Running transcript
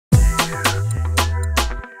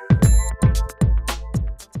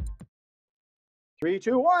Three,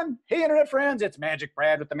 two, one. Hey, internet friends, it's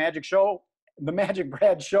MagicBrad with the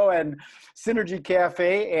MagicBrad Show and Synergy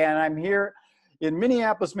Cafe, and I'm here in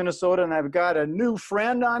Minneapolis, Minnesota, and I've got a new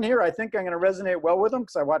friend on here. I think I'm going to resonate well with him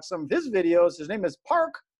because I watched some of his videos. His name is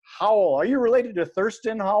Park Howell. Are you related to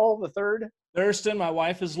Thurston Howell III? Thurston, my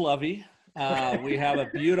wife is Lovey. We have a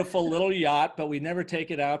beautiful little yacht, but we never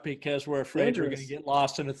take it out because we're afraid we're going to get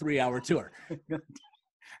lost in a 3-hour tour.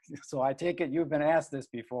 So I take it you've been asked this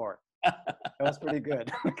before. That was pretty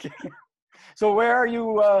good. Okay. So where are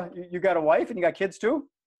you? You got a wife and you got kids too?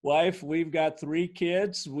 Wife, we've got 3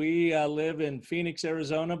 kids. We live in Phoenix,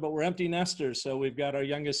 Arizona, but we're empty nesters. So we've got our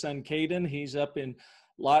youngest son, Caden. He's up in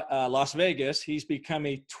Las Vegas. He's become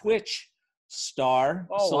a Twitch star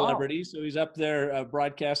celebrity. Wow. So he's up there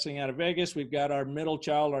broadcasting out of Vegas. We've got our middle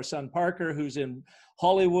child, our son, Parker, who's in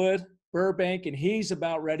Hollywood, Burbank, and he's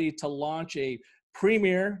about ready to launch a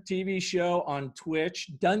premiere TV show on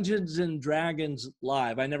Twitch, Dungeons and Dragons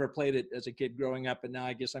Live. I never played it as a kid growing up, but now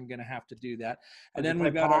I guess I'm going to have to do that. And then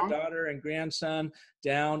we've got our daughter and grandson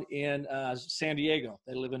down in San Diego.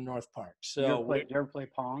 They live in North Park. So you ever play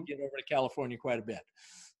Pong? Get over to California quite a bit.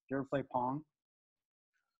 You ever play Pong?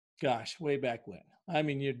 Gosh, way back when. I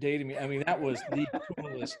mean, you're dating me. I mean, that was the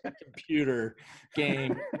coolest computer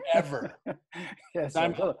game ever. Yes,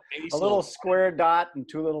 a little square dot and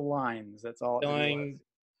 2 little lines. That's all. Doing,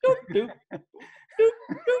 doop, doop, doop, doop,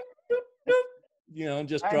 doop, you know,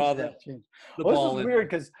 just draw the ball. This is weird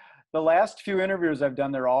because the last few interviews I've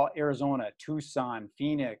done, they're all Arizona, Tucson,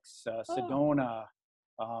 Phoenix, Sedona,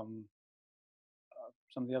 some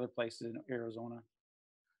of the other places in Arizona.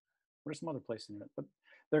 There's some other places in it, but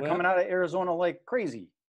they're coming out of Arizona like crazy.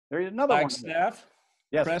 There's another one. Flagstaff.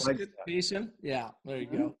 Yes, Prescott, Basin. Yeah, there you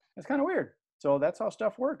go. It's kind of weird. So that's how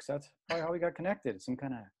stuff works. That's probably how we got connected. Some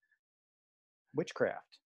kind of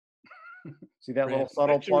witchcraft. See that little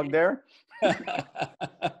subtle plug there?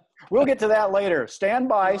 We'll get to that later. Stand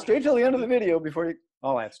by. Stay till the end of the video before you,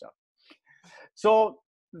 all that stuff. So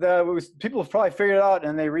people have probably figured it out,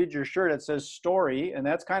 and they read your shirt. It says story, and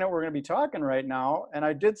that's kind of what we're going to be talking right now. And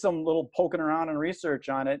I did some little poking around and research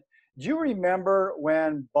on it. Do you remember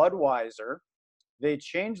when Budweiser, they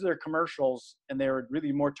changed their commercials and they were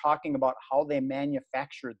really more talking about how they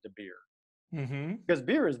manufactured the beer? Mm-hmm. Because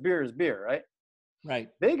beer is beer, right? Right.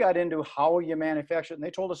 They got into how you manufacture it, and they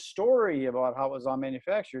told a story about how it was all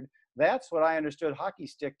manufactured. That's what I understood hockey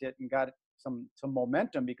sticked it and got some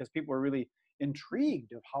momentum because people were really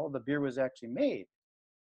intrigued of how the beer was actually made.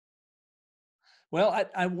 Well,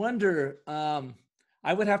 I wonder,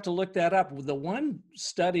 I would have to look that up. The one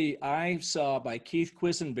study I saw by Keith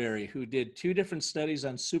Quisenberry, who did 2 different studies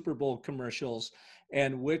on Super Bowl commercials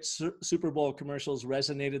and which Super Bowl commercials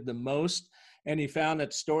resonated the most. And he found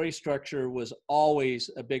that story structure was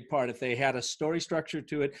always a big part. If they had a story structure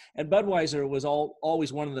to it, and Budweiser was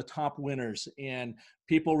always one of the top winners in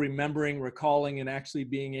people remembering, recalling, and actually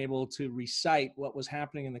being able to recite what was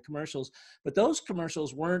happening in the commercials. But those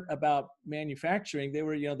commercials weren't about manufacturing. They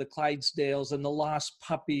were, you know, the Clydesdales and the Lost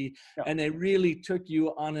Puppy, and they really took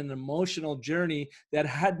you on an emotional journey that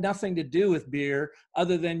had nothing to do with beer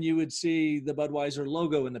other than you would see the Budweiser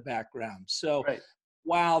logo in the background. So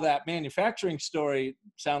while that manufacturing story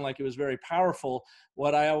sounded like it was very powerful,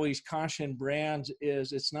 what I always caution brands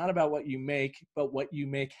is it's not about what you make, but what you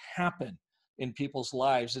make happen in people's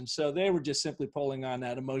lives. And so they were just simply pulling on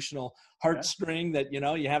that emotional heartstring that, you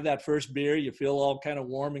know, you have that first beer, you feel all kind of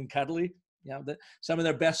warm and cuddly. You know, some of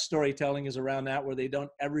their best storytelling is around that, where they don't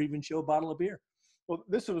ever even show a bottle of beer. Well,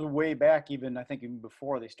 this was way back, I think even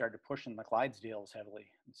before they started pushing the Clydesdales heavily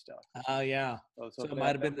and stuff. Oh, yeah. So it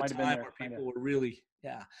might have been the time where people were really,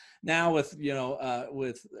 Now with, you know,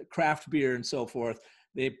 with craft beer and so forth,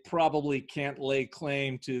 they probably can't lay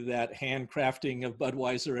claim to that handcrafting of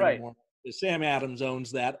Budweiser anymore. Sam Adams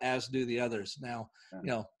owns that, as do the others. Now,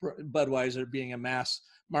 you know, Budweiser being a mass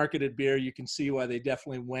marketed beer, you can see why they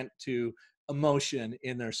definitely went to emotion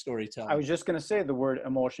in their storytelling. I was just going to say the word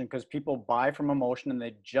emotion because people buy from emotion and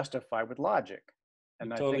they justify with logic.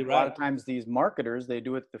 And I think a lot of times these marketers, they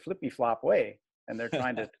do it the flippy flop way, and they're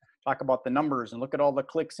trying to talk about the numbers and look at all the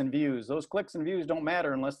clicks and views. Those clicks and views don't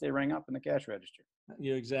matter unless they ring up in the cash register.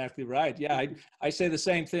 You're exactly right. Yeah, I say the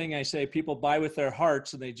same thing. I say people buy with their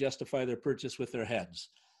hearts and they justify their purchase with their heads.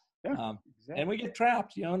 Yeah, exactly. And we get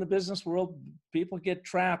trapped, you know, in the business world. People get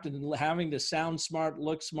trapped in having to sound smart,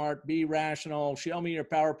 look smart, be rational, show me your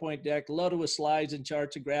PowerPoint deck, load it with slides and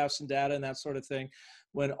charts and graphs and data and that sort of thing.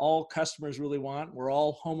 When all customers really want, we're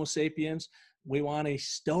all Homo sapiens, we want a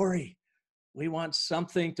story. We want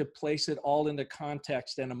something to place it all into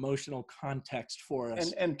context and emotional context for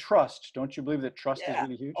us. And trust. Don't you believe that trust is Yeah.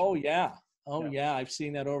 really huge? Oh yeah. Oh Yeah. yeah. I've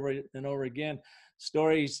seen that over and over again.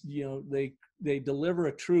 Stories, they deliver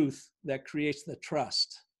a truth that creates the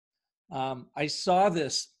trust. I saw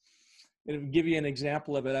this. To give you an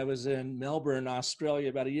example of it, I was in Melbourne, Australia,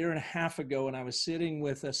 about a year and a half ago, and I was sitting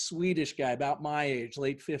with a Swedish guy about my age,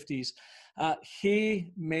 late 50s.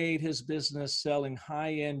 He made his business selling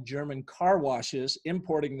high-end German car washes,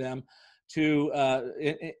 importing them into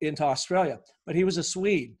Australia. But he was a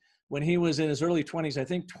Swede. When he was in his early 20s, I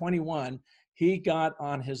think 21, he got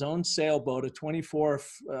on his own sailboat, a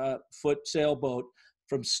 24-foot sailboat,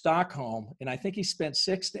 from Stockholm, and I think he spent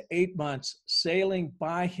 6 to 8 months sailing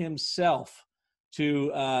by himself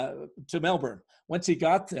to Melbourne. Once he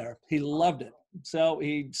got there, he loved it. So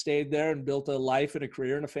he stayed there and built a life and a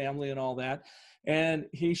career and a family and all that. And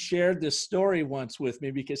he shared this story once with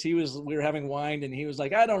me because we were having wine, and he was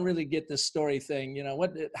like, "I don't really get this story thing.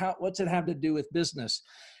 What's it have to do with business?"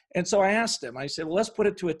 And so I asked him. I said, "Well, let's put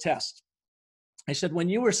it to a test." I said, when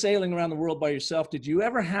you were sailing around the world by yourself, did you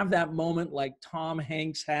ever have that moment like Tom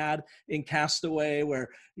Hanks had in Castaway, where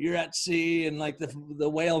you're at sea and like the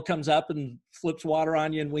whale comes up and flips water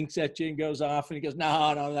on you and winks at you and goes off? And he goes,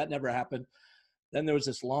 no, that never happened. Then there was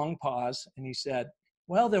this long pause, and he said,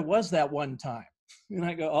 well, there was that one time. And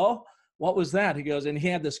I go, oh, what was that? He goes, and he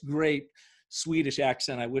had this great Swedish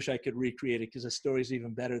accent. I wish I could recreate it because the story's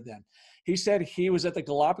even better then. He said he was at the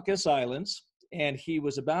Galapagos Islands, and he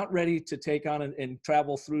was about ready to take on and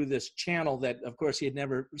travel through this channel that, of course, he had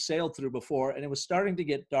never sailed through before, and it was starting to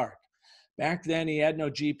get dark. Back then, he had no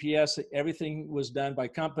GPS. Everything was done by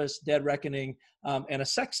compass, dead reckoning, and a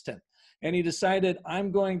sextant. And he decided, I'm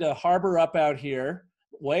going to harbor up out here,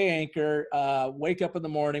 weigh anchor, wake up in the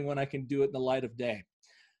morning when I can do it in the light of day.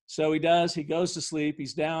 So he does. He goes to sleep.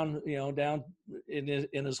 He's down in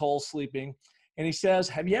his hole sleeping. And he says,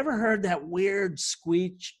 have you ever heard that weird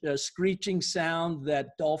screeching sound that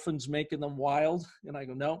dolphins make in the wild? And I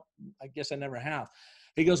go, no, I guess I never have.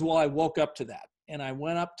 He goes, well, I woke up to that. And I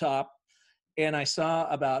went up top, and I saw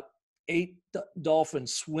about 8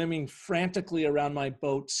 dolphins swimming frantically around my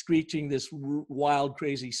boat, screeching this wild,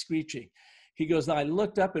 crazy screeching. He goes, I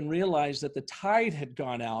looked up and realized that the tide had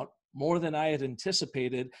gone out more than I had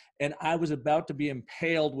anticipated, and I was about to be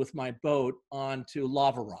impaled with my boat onto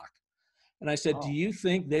lava rock. And I said, do you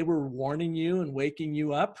think they were warning you and waking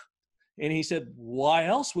you up? And he said, why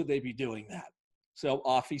else would they be doing that? So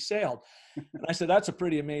off he sailed. And I said, that's a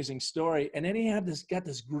pretty amazing story. And then he got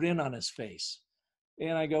this grin on his face.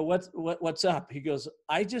 And I go, what's up? He goes,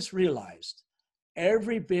 I just realized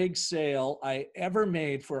every big sale I ever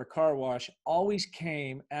made for a car wash always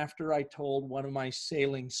came after I told one of my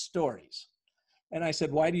sailing stories. And I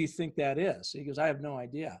said, why do you think that is? He goes, I have no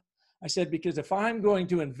idea. I said, because if I'm going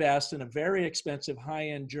to invest in a very expensive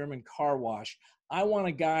high-end German car wash, I want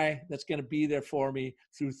a guy that's going to be there for me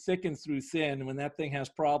through thick and through thin when that thing has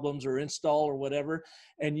problems or install or whatever.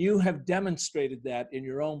 And you have demonstrated that in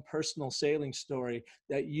your own personal sailing story,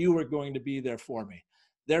 that you are going to be there for me.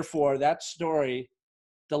 Therefore, that story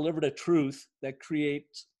delivered a truth that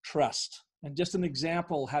creates trust. And just an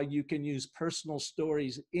example how you can use personal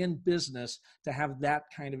stories in business to have that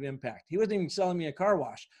kind of impact. He wasn't even selling me a car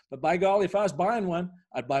wash, but by golly, if I was buying one,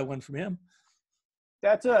 I'd buy one from him.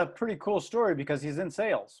 That's a pretty cool story because he's in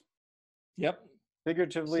sales. Yep.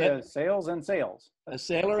 Figuratively, sales and sales. A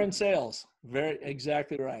sailor in sales. Very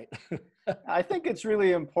exactly right. I think it's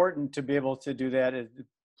really important to be able to do that.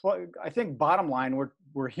 I think bottom line,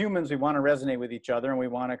 we're humans. We want to resonate with each other, and we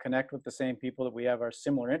want to connect with the same people that we have our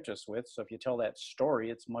similar interests with. So if you tell that story,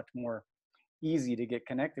 it's much more easy to get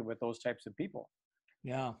connected with those types of people.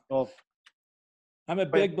 Yeah. Well, I'm a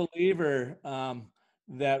big believer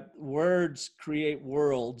that words create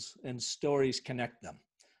worlds and stories connect them.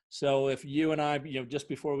 So if you and I, just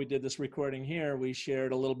before we did this recording here, we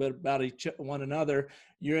shared a little bit about one another.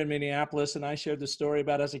 You're in Minneapolis, and I shared the story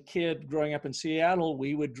about as a kid growing up in Seattle,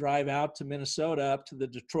 we would drive out to Minnesota, up to the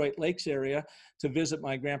Detroit Lakes area to visit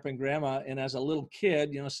my grandpa and grandma. And as a little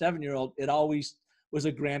kid, 7-year-old, it always was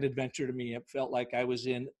a grand adventure to me. It felt like I was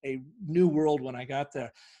in a new world when I got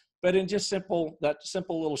there. But in just that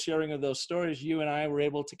simple little sharing of those stories, you and I were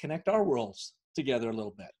able to connect our worlds together a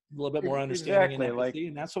little bit more understanding and empathy,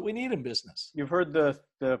 and that's what we need in business. You've heard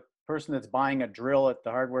the person that's buying a drill at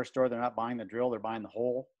the hardware store, they're not buying the drill, they're buying the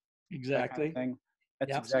hole. Exactly. That kind of thing. That's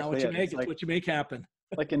yep. exactly what you make. It's what you make happen.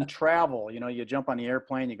 Like in travel, you jump on the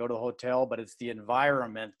airplane, you go to the hotel, but it's the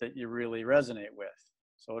environment that you really resonate with.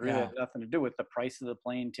 So it really has nothing to do with the price of the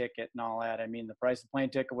plane ticket and all that. I mean, the price of the plane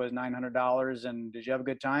ticket was $900, and did you have a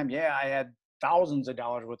good time? Yeah, I had thousands of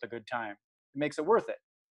dollars worth of good time. It makes it worth it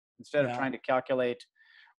instead of Yeah. trying to calculate,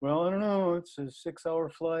 well, I don't know, it's a 6-hour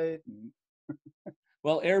flight.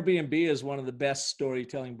 Well, Airbnb is one of the best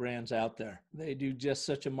storytelling brands out there. They do just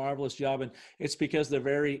such a marvelous job, and it's because they're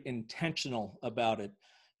very intentional about it.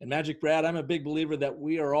 And Magic Brad, I'm a big believer that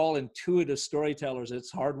we are all intuitive storytellers.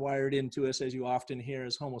 It's hardwired into us, as you often hear,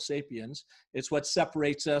 as Homo sapiens. It's what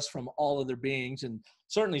separates us from all other beings, and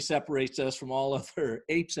certainly separates us from all other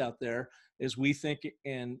apes out there, is we think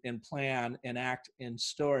and plan and act in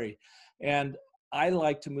story. And I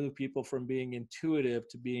like to move people from being intuitive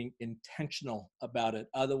to being intentional about it.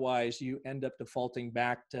 Otherwise, you end up defaulting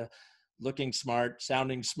back to looking smart,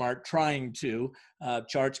 sounding smart, trying to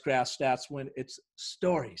charts, graphs, stats, when it's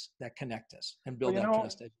stories that connect us and Well, build you that know,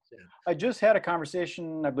 trust, as you said. I just had a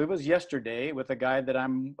conversation, I believe it was yesterday, with a guy that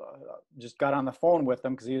I'm just got on the phone with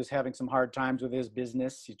him because he was having some hard times with his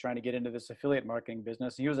business. He's trying to get into this affiliate marketing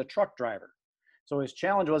business. He was a truck driver. So his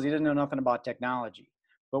challenge was he didn't know nothing about technology.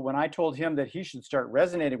 But when I told him that he should start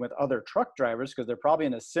resonating with other truck drivers, because they're probably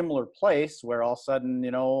in a similar place where all of a sudden,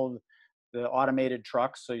 you know, the automated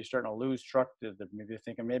trucks, so you're starting to lose truck, maybe you're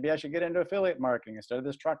thinking, maybe I should get into affiliate marketing instead of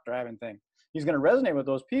this truck driving thing. He's going to resonate with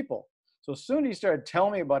those people. So soon he started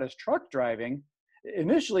telling me about his truck driving.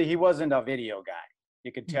 Initially, he wasn't a video guy.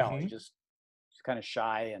 You could tell he just kind of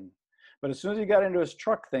shy. But as soon as he got into his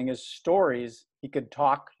truck thing, his stories, he could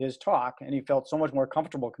talk his talk, and he felt so much more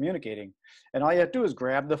comfortable communicating. And all you have to do is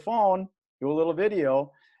grab the phone, do a little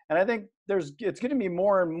video. And I think it's going to be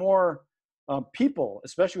more and more people,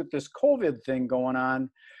 especially with this COVID thing going on.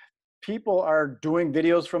 People are doing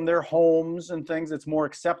videos from their homes and things. It's more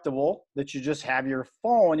acceptable that you just have your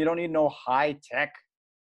phone. You don't need no high tech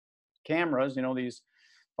cameras, you know, these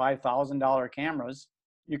 $5,000 cameras.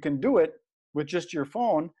 You can do it with just your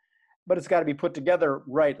phone, but it's got to be put together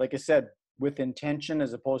right. Like I said, with intention,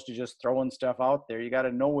 as opposed to just throwing stuff out there. You got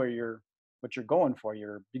to know what you're going for.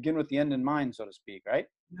 You're begin with the end in mind, so to speak, right?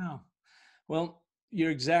 No. Well, you're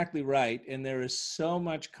exactly right. And there is so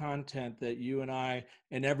much content that you and I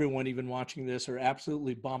and everyone even watching this are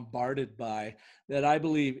absolutely bombarded by, that I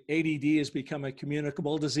believe ADD has become a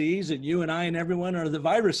communicable disease, and you and I and everyone are the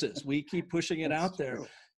viruses. We keep pushing it out there. True.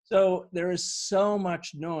 So there is so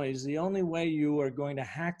much noise. The only way you are going to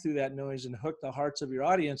hack through that noise and hook the hearts of your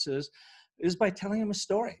audiences is by telling them a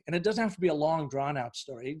story. And it doesn't have to be a long, drawn out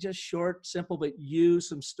story, just short, simple, but use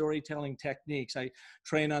some storytelling techniques. I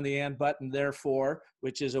train on the and, but, and therefore,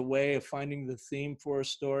 which is a way of finding the theme for a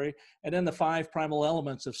story. And then the 5 primal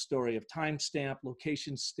elements of story, of timestamp,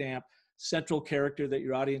 location stamp, central character that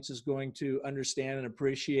your audience is going to understand and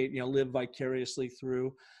appreciate, live vicariously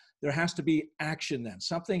through. There has to be action then.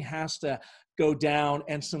 Something has to go down,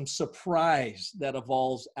 and some surprise that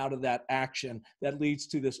evolves out of that action that leads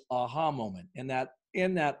to this aha moment. And that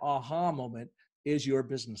in that aha moment is your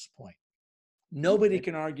business point. Nobody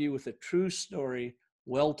can argue with a true story,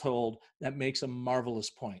 well told, that makes a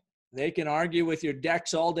marvelous point. They can argue with your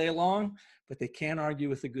decks all day long, but they can't argue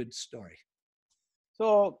with a good story.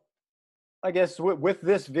 So I guess with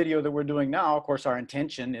this video that we're doing now, of course, our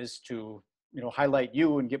intention is to highlight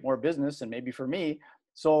you and get more business, and maybe for me.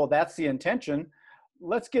 So that's the intention.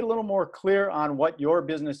 Let's get a little more clear on what your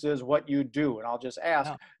business is, what you do. And I'll just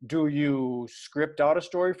ask, do you script out a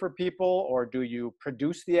story for people, or do you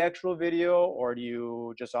produce the actual video, or do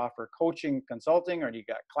you just offer coaching, consulting, or do you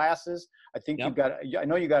got classes? I think I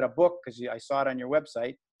know you got a book because I saw it on your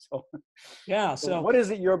website. So yeah. So what is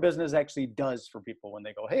it your business actually does for people when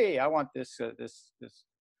they go, hey, I want this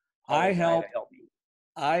I help. to help me?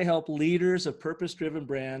 I help leaders of purpose-driven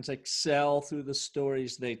brands excel through the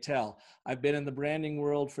stories they tell. I've been in the branding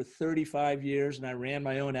world for 35 years, and I ran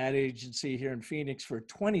my own ad agency here in Phoenix for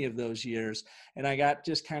 20 of those years. And I got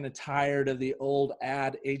just kind of tired of the old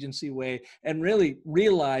ad agency way and really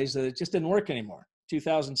realized that it just didn't work anymore.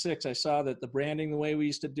 2006, I saw that the branding, the way we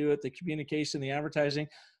used to do it, the communication, the advertising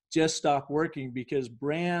just stopped working because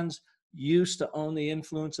brands used to own the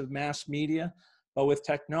influence of mass media. But with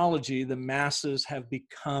technology, the masses have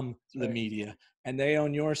become the media, and they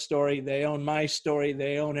own your story. They own my story.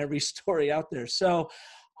 They own every story out there. So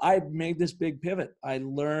I made this big pivot. I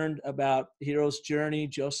learned about Hero's Journey,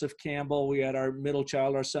 Joseph Campbell. We had our middle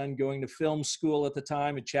child, our son, going to film school at the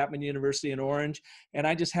time at Chapman University in Orange. And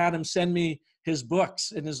I just had him send me his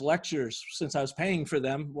books and his lectures since I was paying for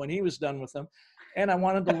them when he was done with them. And I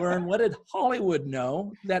wanted to learn, what did Hollywood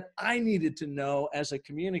know that I needed to know as a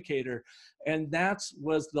communicator? And that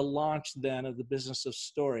was the launch then of the Business of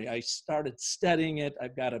Story. I started studying it.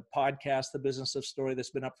 I've got a podcast, The Business of Story, that's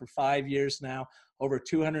been up for 5 years now, over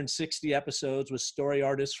 260 episodes with story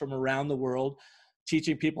artists from around the world.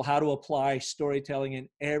 teaching people how to apply storytelling in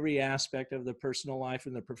every aspect of their personal life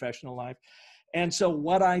and their professional life. And so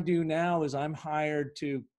what I do now is I'm hired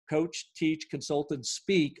to coach, teach, consult, and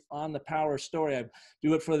speak on the power of story. I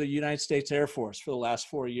do it for the United States Air Force for the last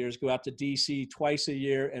 4 years, go out to DC twice a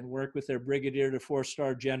year and work with their brigadier to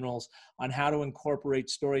 4-star generals on how to incorporate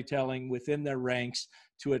storytelling within their ranks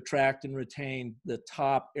to attract and retain the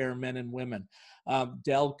top airmen and women.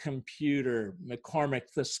 Dell Computer,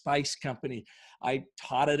 McCormick, the Spice Company. I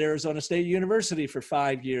taught at Arizona State University for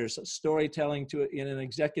 5 years, storytelling in an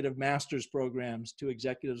executive master's programs to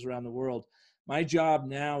executives around the world. My job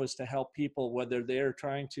now is to help people, whether they're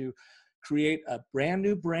trying to create a brand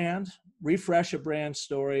new brand, refresh a brand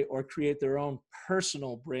story, or create their own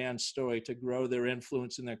personal brand story to grow their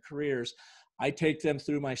influence in their careers. I take them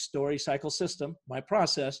through my story cycle system, my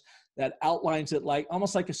process that outlines it like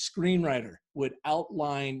almost like a screenwriter would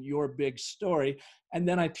outline your big story. And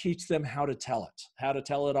then I teach them how to tell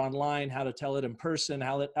it online, how to tell it in person,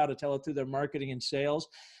 how to tell it through their marketing and sales.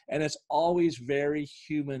 And it's always very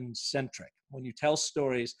human centric. When you tell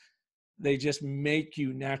stories, they just make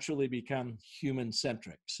you naturally become human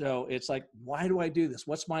centric. So it's like, why do I do this?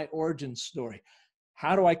 What's my origin story?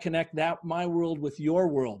 How do I connect my world with your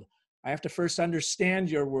world? I have to first understand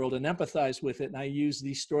your world and empathize with it. And I use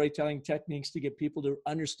these storytelling techniques to get people to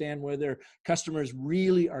understand where their customers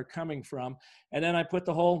really are coming from. And then I put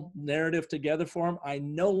the whole narrative together for them. I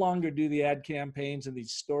no longer do the ad campaigns and the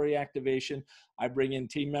story activation. I bring in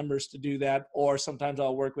team members to do that, or sometimes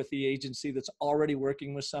I'll work with the agency that's already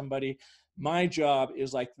working with somebody. My job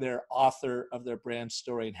is like their author of their brand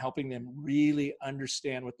story and helping them really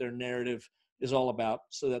understand what their narrative is all about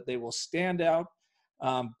so that they will stand out.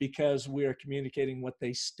 Because we are communicating what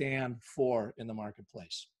they stand for in the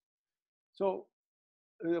marketplace. So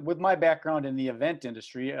with my background in the event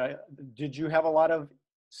industry, did you have a lot of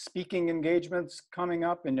speaking engagements coming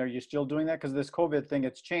up, and are you still doing that? Because this COVID thing,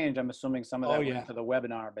 it's changed. I'm assuming some of that went to the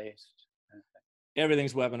webinar based.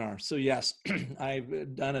 Everything's webinar. So yes,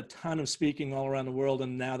 I've done a ton of speaking all around the world,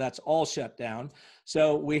 and now that's all shut down.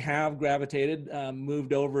 So we have gravitated,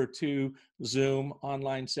 moved over to Zoom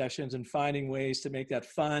online sessions and finding ways to make that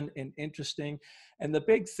fun and interesting. And the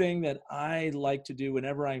big thing that I like to do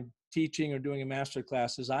whenever I'm teaching or doing a master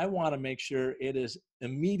class is I want to make sure it is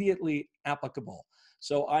immediately applicable.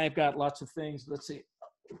 So I've got lots of things. Let's see.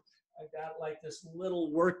 I've got like this little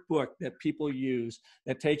workbook that people use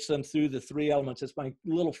that takes them through the 3 elements. It's my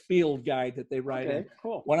little field guide that they write in.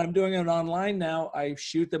 Cool. When I'm doing it online now, I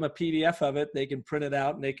shoot them a PDF of it. They can print it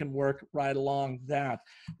out and they can work right along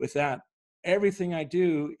with that. Everything I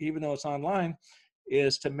do, even though it's online,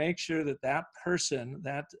 is to make sure that that person,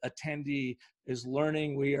 that attendee is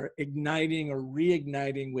learning. We are igniting or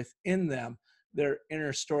reigniting within them their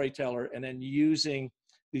inner storyteller, and then using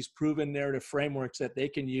these proven narrative frameworks that they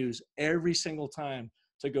can use every single time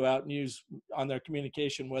to go out and use on their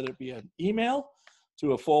communication, whether it be an email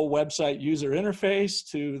to a full website user interface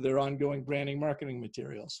to their ongoing branding marketing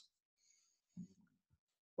materials.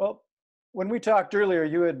 Well, when we talked earlier,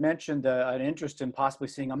 you had mentioned an interest in possibly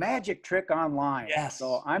seeing a magic trick online. Yes.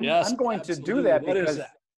 So I'm going absolutely. to do that what because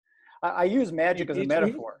I use magic as a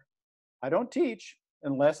metaphor. I don't teach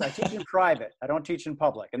unless I teach in private. I don't teach in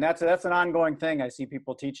public. And that's an ongoing thing. I see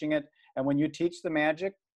people teaching it. And when you teach the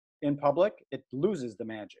magic in public, it loses the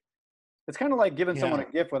magic. It's kind of like giving someone a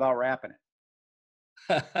gift without wrapping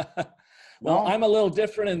it. Well, I'm a little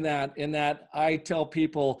different in that I tell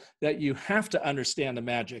people that you have to understand the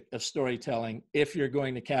magic of storytelling if you're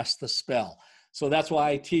going to cast the spell. So that's why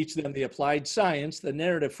I teach them the applied science, the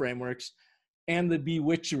narrative frameworks, and the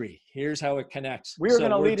bewitchery. Here's how it connects. We're going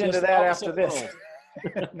to lead into that after this.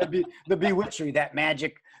 the bewitchery, that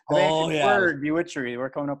magic, word, bewitchery. We're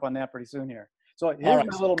coming up on that pretty soon here. So here's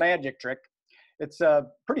my little magic trick. It's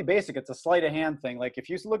pretty basic. It's a sleight of hand thing. Like if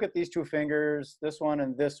you look at these 2 fingers, this one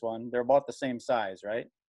and this one, they're about the same size, right?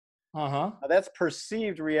 Now that's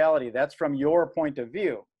perceived reality. That's from your point of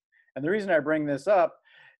view. And the reason I bring this up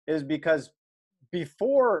is because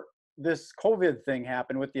before this COVID thing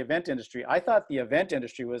happened with the event industry, I thought the event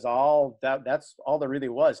industry was all that's all there really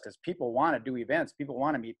was, because people want to do events. People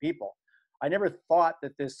want to meet people. I never thought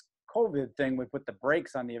that this COVID thing would put the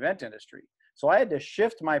brakes on the event industry. So I had to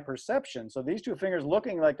shift my perception. So these 2 fingers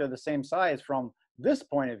looking like they're the same size from this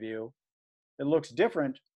point of view, it looks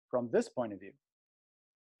different from this point of view.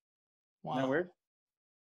 Wow. Isn't that weird?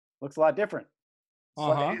 Looks a lot different.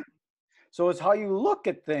 So it's how you look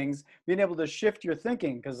at things, being able to shift your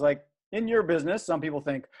thinking. Because like in your business, some people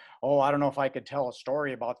think, oh, I don't know if I could tell a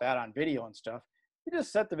story about that on video and stuff. You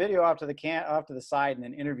just set the video off to the side and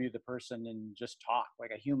then interview the person and just talk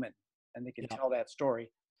like a human, and they can tell that story.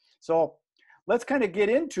 So let's kind of get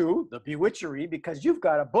into the bewitchery because you've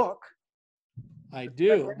got a book. I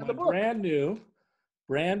do. My brand new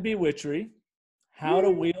brand bewitchery, how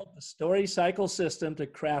to wield the story cycle system to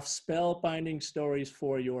craft spellbinding stories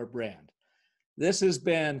for your brand. This has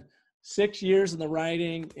been 6 years in the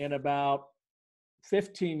writing and about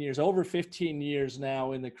 15 years, over 15 years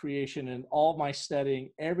now in the creation, and all my studying,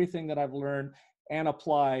 everything that I've learned and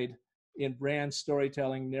applied in brand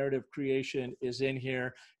storytelling, narrative creation is in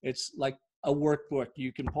here. It's like a workbook.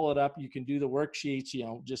 You can pull it up. You can do the worksheets, you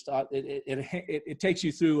know, just it takes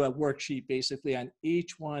you through a worksheet basically on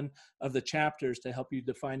each one of the chapters to help you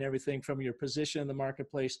define everything from your position in the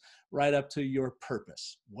marketplace right up to your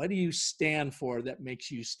purpose. What do you stand for that makes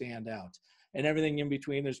you stand out? And everything in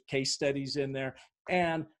between. There's case studies in there.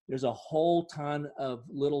 And there's a whole ton of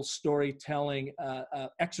little storytelling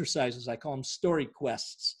exercises. I call them story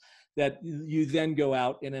quests, that you then go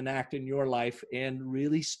out and enact in your life and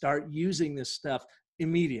really start using this stuff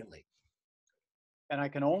immediately. And I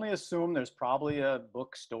can only assume there's probably a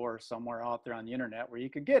bookstore somewhere out there on the internet where you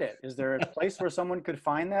could get it. Is there a place where someone could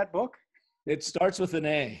find that book? It starts with an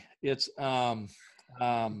A. It's Amazon.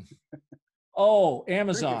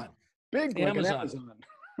 Big Amazon.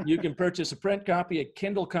 You can purchase a print copy, a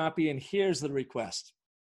Kindle copy, and here's the request.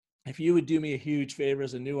 If you would do me a huge favor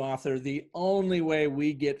as a new author, the only way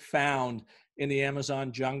we get found in the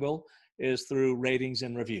Amazon jungle is through ratings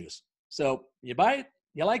and reviews. So you buy it,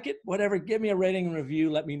 you like it, whatever, give me a rating and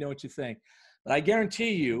review, let me know what you think. But I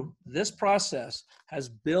guarantee you, this process has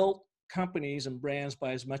built companies and brands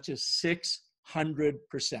by as much as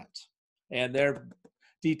 600%. And they're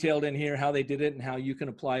detailed in here how they did it and how you can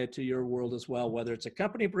apply it to your world as well, whether it's a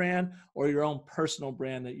company brand or your own personal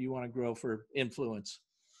brand that you want to grow for influence.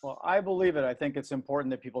 Well, I believe it. I think it's important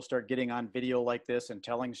that people start getting on video like this and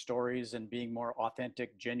telling stories and being more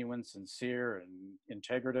authentic, genuine, sincere, and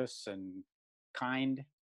integritous and kind.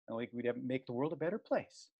 And like we'd make the world a better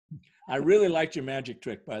place. I really liked your magic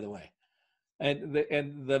trick, by the way, and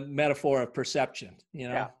the metaphor of perception. You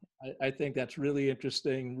know, yeah. I think that's really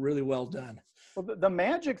interesting, really well done. Well, the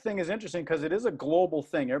magic thing is interesting because it is a global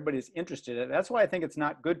thing. Everybody's interested in it. That's why I think it's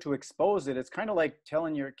not good to expose it. It's kind of like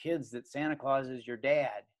telling your kids that Santa Claus is your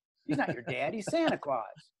dad. He's not your dad, he's Santa Claus.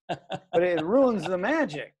 But it ruins the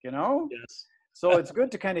magic, you know? Yes. So it's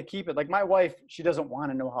good to kind of keep it. Like my wife, she doesn't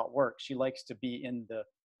want to know how it works. She likes to be in the,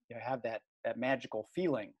 you know, have that magical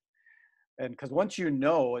feeling. And because once you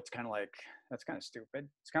know, it's kind of like, that's kind of stupid.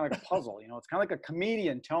 It's kind of like a puzzle, you know? It's kind of like a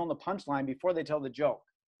comedian telling the punchline before they tell the joke.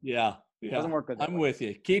 Yeah. It doesn't work good that I'm way. with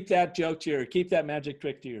you. Keep that joke to keep that magic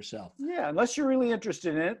trick to yourself. Yeah, unless you're really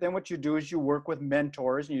interested in it, then what you do is you work with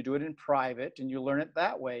mentors and you do it in private and you learn it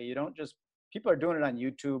that way. You don't just, people are doing it on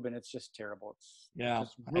YouTube and it's just terrible. It's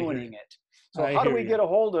just ruining it. So how do we get a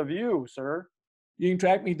hold of you, sir? You can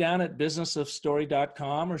track me down at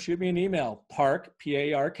businessofstory.com or shoot me an email, Park,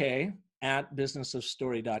 P-A-R-K, at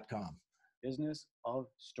businessofstory.com. Business of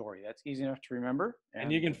Story. That's easy enough to remember.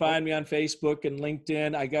 And you can find me on Facebook and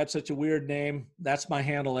LinkedIn. I got such a weird name. That's my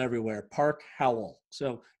handle everywhere, Park Howell.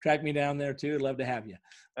 So track me down there too. I'd love to have you.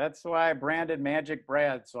 That's why I branded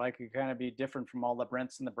MagicBrad, so I could kind of be different from all the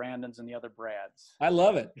Brents and the Brandons and the other Brads. I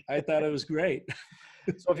love it. I thought it was great.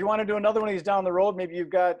 So if you want to do another one of these down the road, maybe you've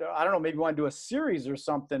got, I don't know, maybe you want to do a series or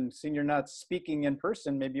something. Seeing you're not speaking in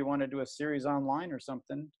person, maybe you want to do a series online or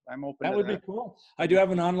something. I'm open to that. That would be cool. I do have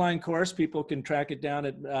an online course. People can track it down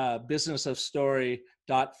at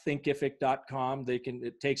businessofstory.thinkific.com.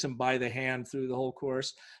 It takes them by the hand through the whole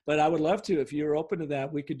course. But I would love to, if you're open to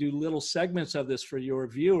that, we could do little segments of this for your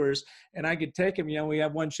viewers. And I could take them, you know, we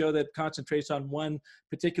have one show that concentrates on one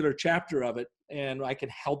particular chapter of it. And I can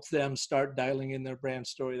help them start dialing in their brand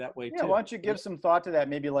story that way too. Yeah, why don't you give some thought to that?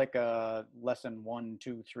 Maybe like a lesson 1,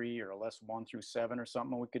 2, 3, or a lesson 1 through 7 or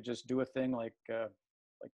something. We could just do a thing like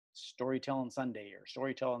storytelling Sunday or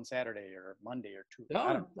storytelling Saturday or Monday or Tuesday.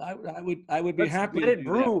 No, I would be happy. Let it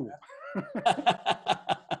brew.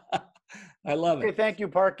 I love it. Thank you,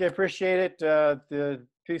 Park. I appreciate it.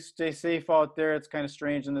 Please stay safe out there. It's kind of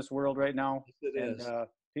strange in this world right now. Yes, it is.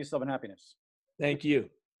 Peace, love, and happiness. Thank you.